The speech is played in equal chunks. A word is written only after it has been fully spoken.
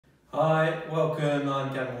Hi, welcome.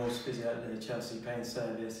 I'm Gavin Walsh, physio at the Chelsea Pain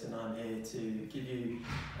Service, and I'm here to give you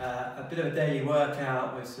a bit of a daily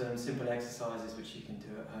workout with some simple exercises which you can do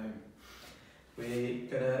at home. We're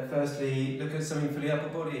going to firstly look at something for the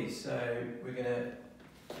upper body, so we're going to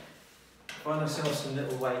find ourselves some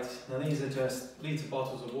little weights. Now these are just litre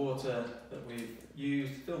bottles of water that we've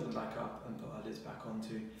used, filled them back up and put our lids back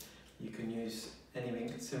onto. You can use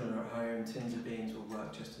anything similar at home, tins of beans will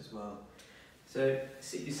work just as well. So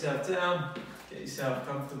sit yourself down, get yourself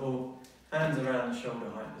comfortable, hands around the shoulder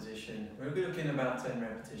height position. We'll be looking at about 10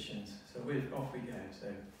 repetitions. So off we go. So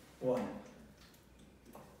 1,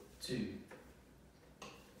 2,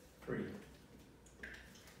 3,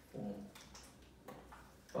 4,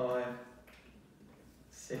 5,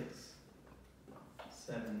 6,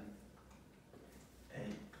 7, 8,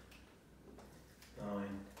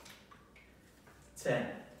 9, 10.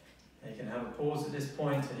 You can have a pause at this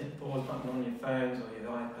point and hit the pause button on your phones or your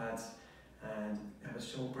iPads and have a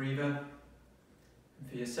short breather. And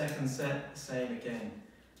for your second set, the same again.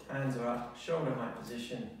 Hands are up, shoulder height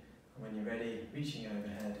position, and when you're ready, reaching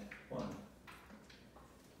overhead. 1,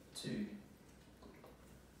 2,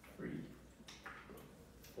 3,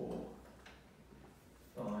 4,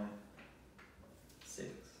 5, 6,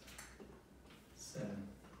 7,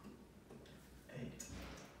 8,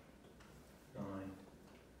 9,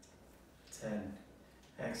 10.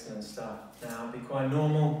 Excellent stuff. Now it'll be quite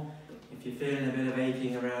normal if you're feeling a bit of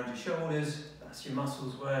aching around your shoulders, that's your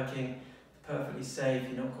muscles working. Perfectly safe,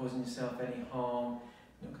 you're not causing yourself any harm,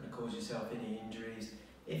 you're not going to cause yourself any injuries.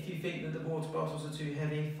 If you think that the water bottles are too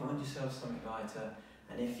heavy, find yourself something lighter,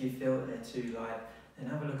 and if you feel that they're too light, then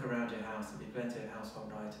have a look around your house. There'll be plenty of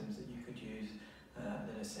household items that you could use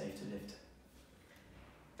that are safe to lift.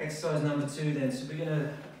 Exercise number 2 then, so we're going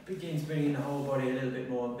to begin to bring in the whole body a bit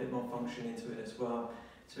more function into it as well.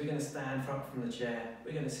 So we're going to stand up from the chair,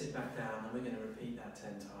 we're going to sit back down, and we're going to repeat that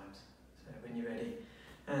 10 times. So when you're ready,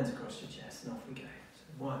 hands across your chest and off we go.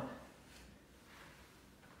 So 1,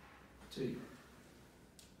 2,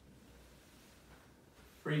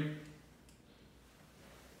 3,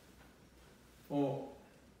 4,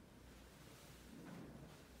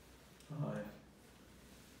 5,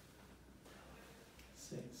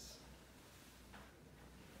 6,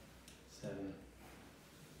 7,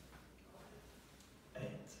 8,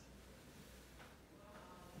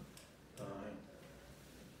 9,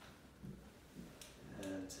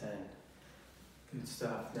 and 10. Good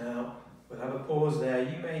stuff. Now we'll have a pause there.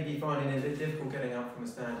 You may be finding it a bit difficult getting up from a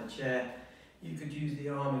standing chair. You could use the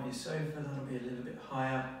arm of your sofa, that'll be a little bit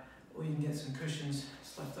higher, or you can get some cushions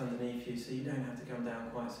stuffed underneath you so you don't have to come down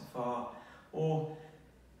quite so far, or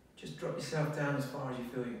just drop yourself down as far as you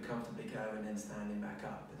feel you can comfortably go and then standing back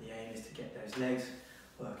up. But the aim is to get those legs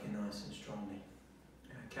working nice and strongly.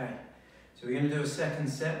 Okay, so we're going to do a second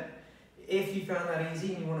set. If you found that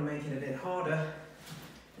easy and you want to make it a bit harder,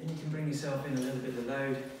 then you can bring yourself in a little bit of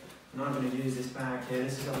load. And I'm going to use this bag here.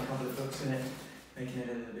 This has got a couple of books in it, making it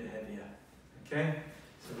a little bit heavier. Okay,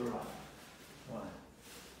 so we're off. 1,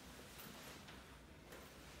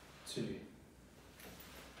 2,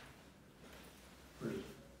 3,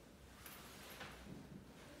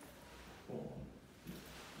 4,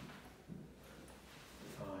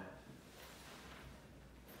 5,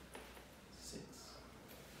 6,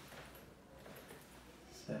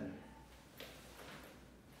 7,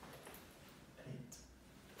 8,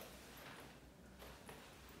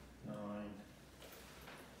 9,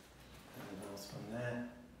 and the last one there.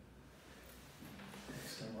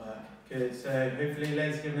 Excellent work. Good, so hopefully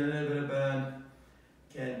legs giving a little bit of burn.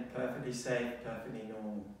 Again, perfectly safe, perfectly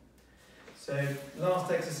normal. So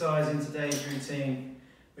last exercise in today's routine,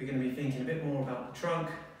 we're going to be thinking a bit more about the trunk,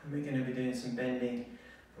 and we're going to be doing some bending.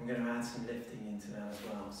 I'm going to add some lifting into that as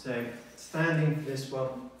well. So standing for this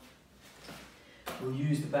one, we'll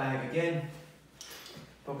use the bag again,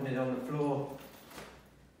 popping it on the floor.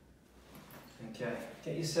 Okay,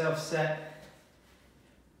 get yourself set.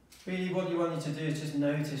 Really what you want you to do is just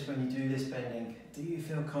notice when you do this bending. Do you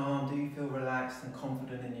feel calm? Do you feel relaxed and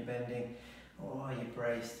confident in your bending? Or are you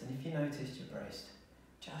braced? And if you notice you're braced,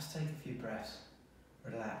 just take a few breaths.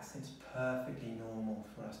 Relax. It's perfectly normal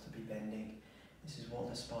for us to be bending. This is what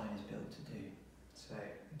the spine is built to do. So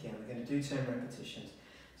again, we're going to do 10 repetitions.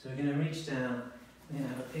 So we're going to reach down, we're going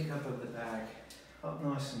to have a pick up of the bag, up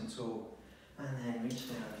nice and tall, and then reach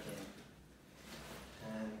down again.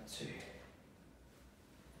 And 2.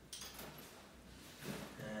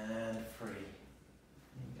 And 3.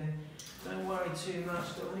 Okay. Don't worry too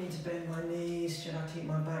much, do I need to bend my knees? Should I keep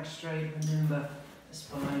my back straight? Remember, the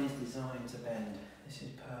spine is designed to bend. This is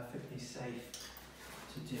perfectly safe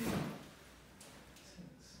to do. 6,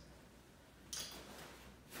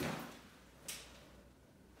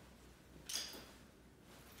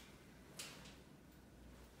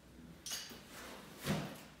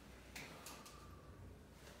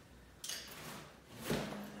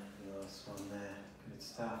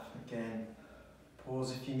 Again,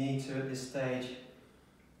 pause if you need to at this stage,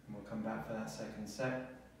 and we'll come back for that second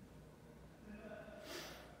set.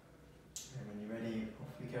 And when you're ready, off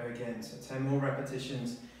we go again. So 10 more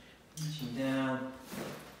repetitions, reaching down,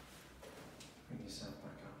 bring yourself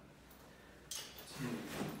back up. 2,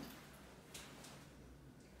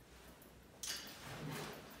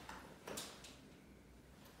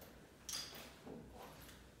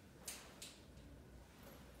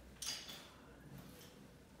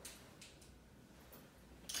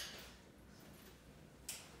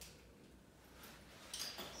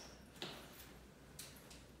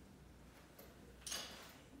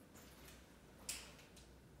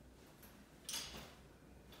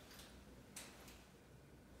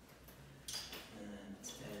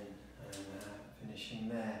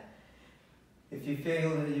 there. If you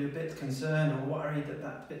feel that you're a bit concerned or worried that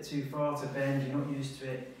that's a bit too far to bend, you're not used to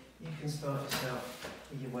it, you can start yourself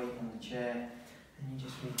with your weight on the chair and you're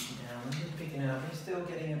just reaching down and just picking it up. You're still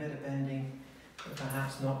getting a bit of bending, but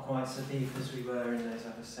perhaps not quite so deep as we were in those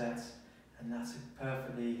other sets, and that's a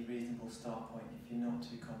perfectly reasonable start point if you're not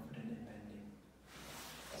too confident in bending.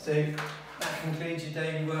 So that concludes your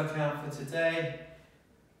daily workout for today.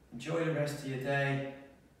 Enjoy the rest of your day.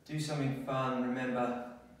 Do something fun.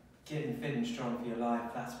 Remember, getting fit and strong for your life,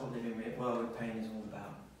 that's what living well with pain is all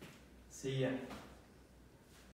about. See ya.